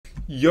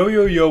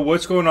Yo,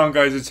 what's going on,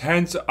 guys? It's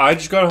Hence. I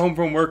just got home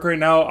from work right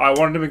now. I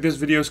wanted to make this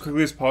video as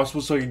quickly as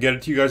possible so I can get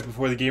it to you guys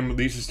before the game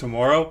releases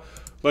tomorrow.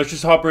 Let's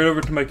just hop right over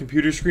to my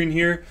computer screen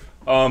here.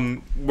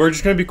 We're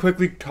just going to be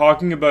quickly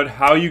talking about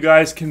how you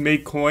guys can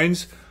make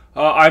coins.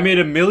 I made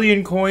 1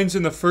 million coins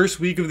in the first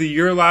week of the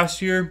year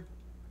last year,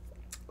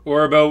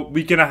 or about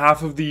week and a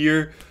half of the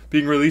year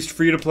being released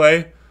free to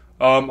play.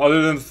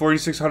 Other than the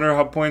 4,600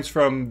 hub points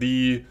from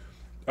the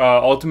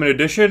Ultimate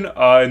Edition,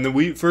 in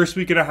the first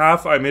week and a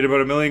half, I made about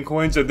 1 million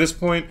coins. At this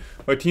point,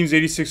 my team's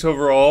 86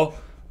 overall.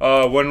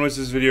 When was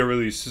this video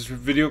released? This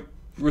video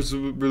was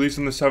released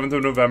on the 7th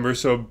of November,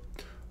 so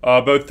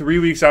about 3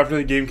 weeks after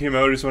the game came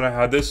out is when I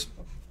had this.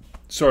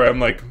 Sorry,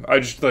 I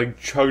just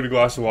chugged a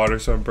glass of water,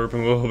 so I'm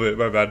burping a little bit,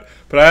 my bad.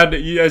 But I had,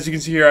 as you can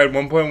see here, I had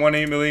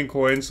 1.18 million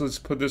coins. Let's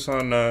put this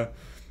on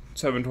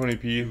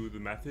 720p. Do the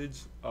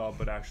methods,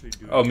 but actually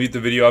do. I'll mute the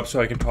video up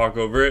so I can talk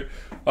over it.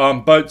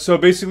 But so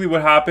basically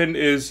what happened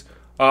is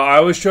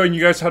I was showing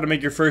you guys how to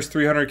make your first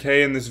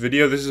 300k in this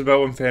video. This is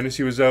about when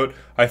fantasy was out.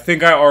 I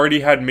think I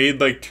already had made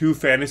like 2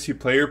 fantasy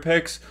player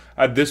picks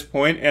at this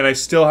point, and I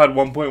still had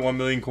 1.1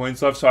 million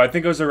coins left. So I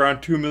think I was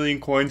around 2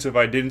 million coins if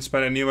I didn't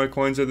spend any of my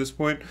coins at this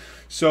point.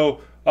 So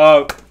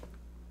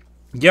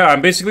yeah,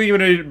 I'm basically going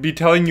to be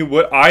telling you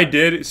what I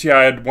did. See,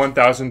 I had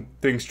 1,000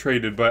 things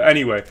traded, but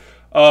anyway,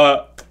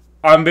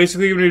 I'm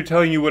basically going to be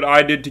telling you what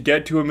I did to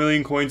get to 1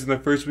 million coins in the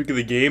first week of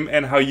the game,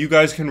 and how you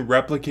guys can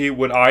replicate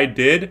what I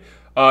did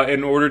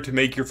in order to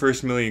make your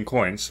first 1 million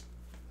coins.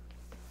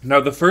 Now,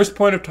 the first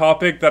point of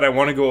topic that I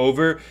want to go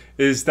over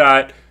is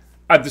that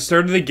at the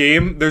start of the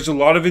game, there's a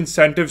lot of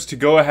incentives to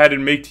go ahead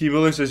and make team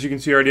builders. As you can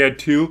see, I already had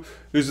 2.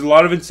 There's a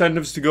lot of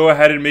incentives to go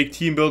ahead and make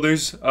team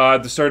builders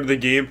at the start of the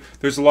game.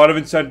 There's a lot of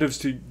incentives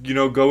to,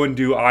 go and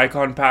do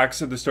icon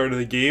packs at the start of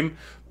the game.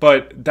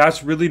 But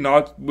that's really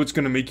not what's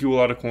going to make you a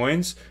lot of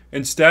coins.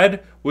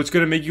 Instead, what's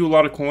going to make you a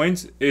lot of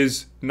coins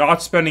is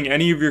not spending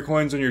any of your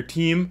coins on your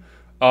team,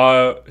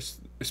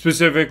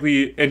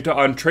 specifically into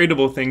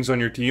untradeable things on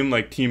your team,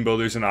 like team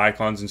builders and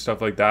icons and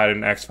stuff like that,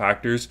 and X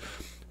factors.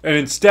 And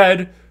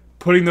instead,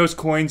 putting those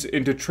coins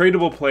into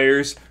tradable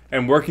players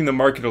and working the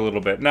market a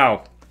little bit.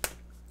 Now,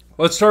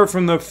 let's start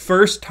from the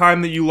first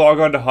time that you log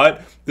on to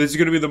HUT. This is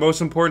going to be the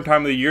most important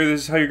time of the year.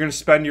 This is how you're going to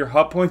spend your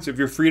HUT points if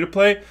you're free to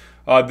play.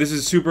 This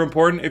is super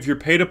important. If you're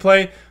pay to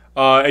play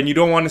and you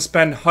don't want to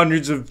spend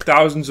hundreds of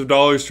thousands of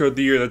dollars throughout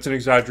the year, that's an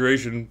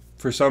exaggeration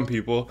for some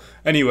people.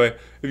 Anyway,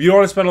 if you don't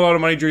want to spend a lot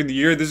of money during the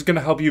year, this is going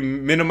to help you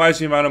minimize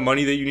the amount of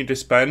money that you need to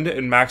spend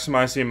and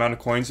maximize the amount of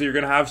coins that you're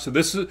going to have. So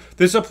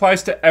this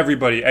applies to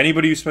everybody.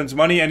 Anybody who spends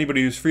money,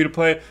 anybody who's free to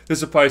play,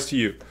 this applies to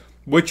you.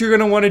 What you're going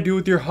to want to do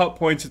with your HUT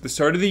points at the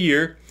start of the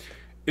year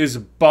is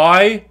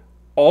buy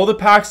all the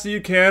packs that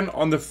you can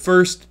on the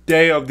first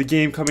day of the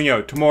game coming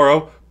out.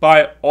 Tomorrow,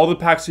 buy all the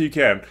packs that you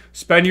can.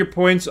 Spend your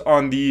points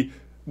on the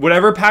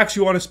whatever packs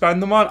you want to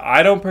spend them on.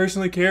 I don't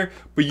personally care,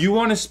 but you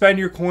want to spend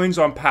your coins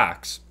on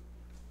packs.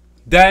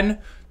 Then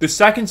the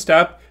second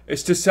step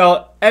is to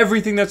sell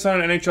everything that's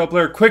on an NHL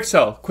player. Quick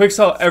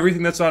sell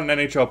everything that's on an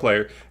NHL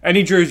player.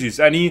 Any jerseys,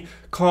 any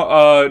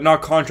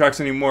not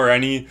contracts anymore,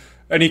 any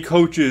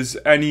coaches,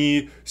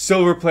 any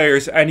silver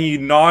players, any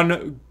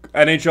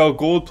non-NHL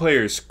gold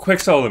players. Quick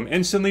sell them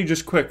instantly.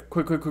 Just quick,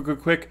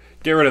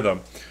 get rid of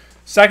them.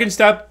 Second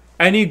step,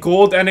 any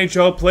gold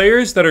NHL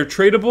players that are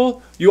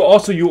tradable, you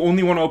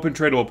only want to open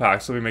tradable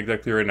packs. Let me make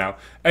that clear right now.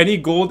 Any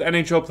gold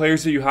NHL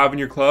players that you have in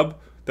your club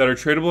that are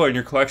tradable, or in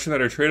your collection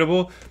that are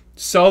tradable,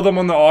 sell them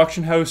on the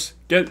auction house.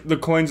 Get the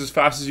coins as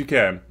fast as you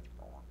can.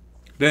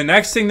 The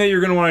next thing that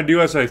you're going to want to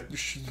do, as I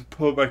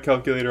pull up my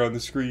calculator on the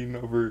screen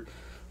over,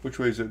 which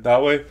way is it?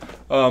 That way.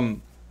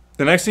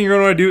 The next thing you're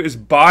going to want to do is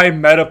buy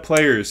meta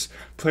players.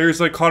 Players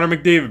like Connor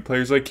McDavid,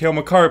 players like Cale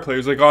Makar,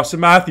 players like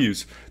Austin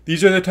Matthews.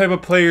 These are the type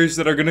of players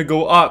that are going to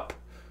go up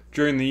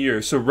during the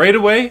year. So right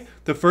away,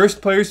 the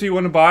first players that you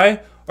want to buy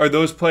are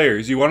those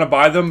players. You want to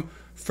buy them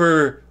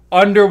for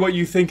under what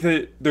you think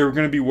that they're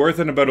going to be worth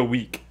in about a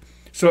week.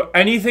 So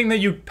anything that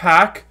you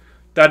pack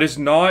that is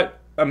not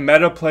a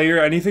meta player,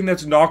 anything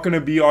that's not going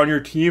to be on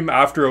your team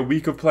after a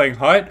week of playing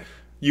HUT,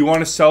 you want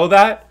to sell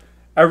that.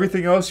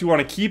 Everything else you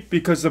want to keep,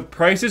 because the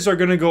prices are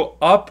going to go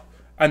up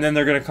and then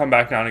they're going to come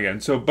back down again.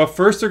 So, but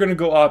first they're going to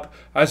go up.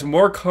 As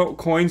more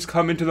coins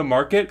come into the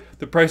market,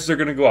 the prices are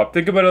going to go up.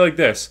 Think about it like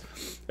this.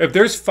 If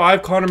there's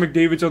 5 Connor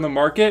McDavids on the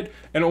market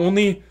and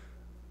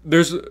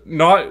there's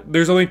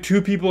only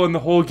 2 people in the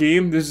whole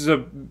game, this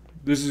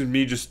is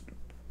me just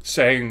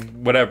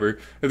saying whatever.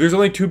 If there's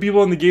only 2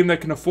 people in the game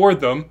that can afford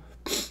them,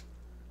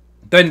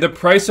 then the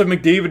price of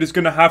McDavid is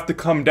going to have to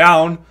come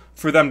down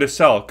for them to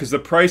sell, because the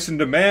price and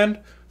demand,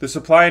 the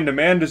supply and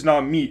demand does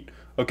not meet.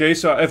 Okay,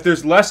 so if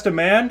there's less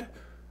demand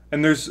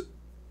and there's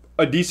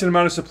a decent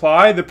amount of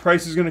supply, the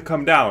price is going to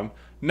come down.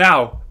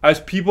 Now,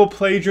 as people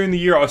play during the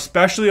year,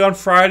 especially on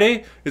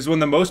Friday, is when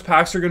the most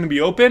packs are going to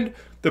be opened,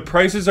 the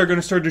prices are going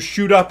to start to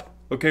shoot up.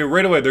 Okay,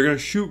 right away. They're going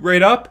to shoot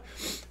right up,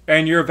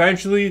 and you're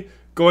eventually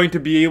going to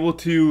be able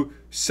to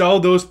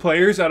sell those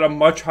players at a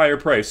much higher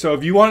price. So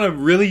if you want a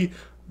really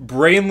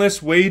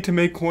brainless way to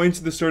make coins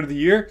at the start of the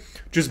year,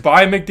 just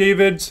buy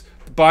McDavid's,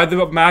 buy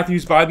the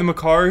Matthews, buy the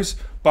McCarrs,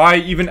 buy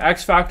even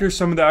X Factors.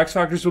 Some of the X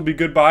Factors will be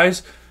good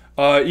buys.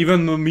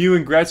 Even Lemieux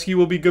and Gretzky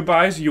will be good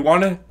buys. You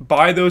want to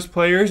buy those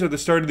players at the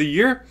start of the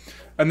year,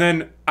 and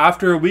then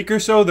after a week or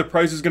so, the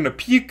price is going to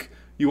peak.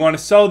 You want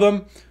to sell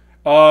them,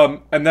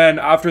 and then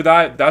after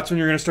that, that's when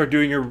you're going to start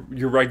doing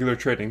your regular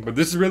trading. But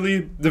this is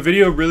really the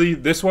video. Really,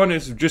 this one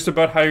is just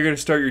about how you're going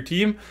to start your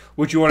team.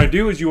 What you want to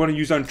do is you want to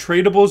use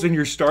untradables in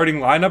your starting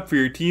lineup for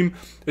your team,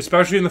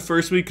 especially in the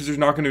first week because there's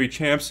not going to be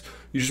champs.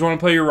 You just want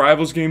to play your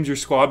rivals games, your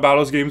squad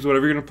battles games,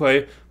 whatever you're going to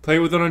play. Play it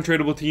with an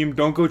untradable team.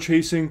 Don't go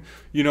chasing,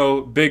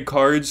 big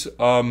cards.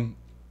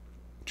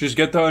 Just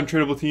get the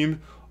untradable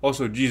team.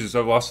 Also, Jesus,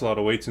 I've lost a lot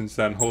of weight since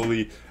then.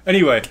 Holy.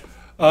 Anyway,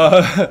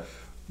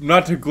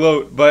 not to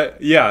gloat, but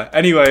yeah.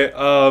 Anyway,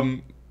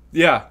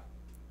 yeah.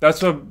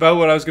 That's about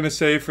what I was going to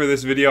say for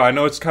this video. I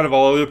know it's kind of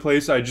all over the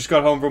place. I just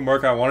got home from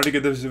work. I wanted to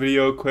get this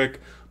video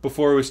quick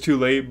before it was too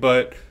late.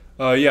 But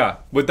yeah,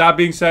 with that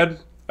being said,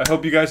 I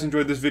hope you guys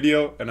enjoyed this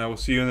video, and I will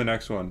see you in the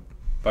next one.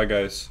 Bye,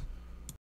 guys.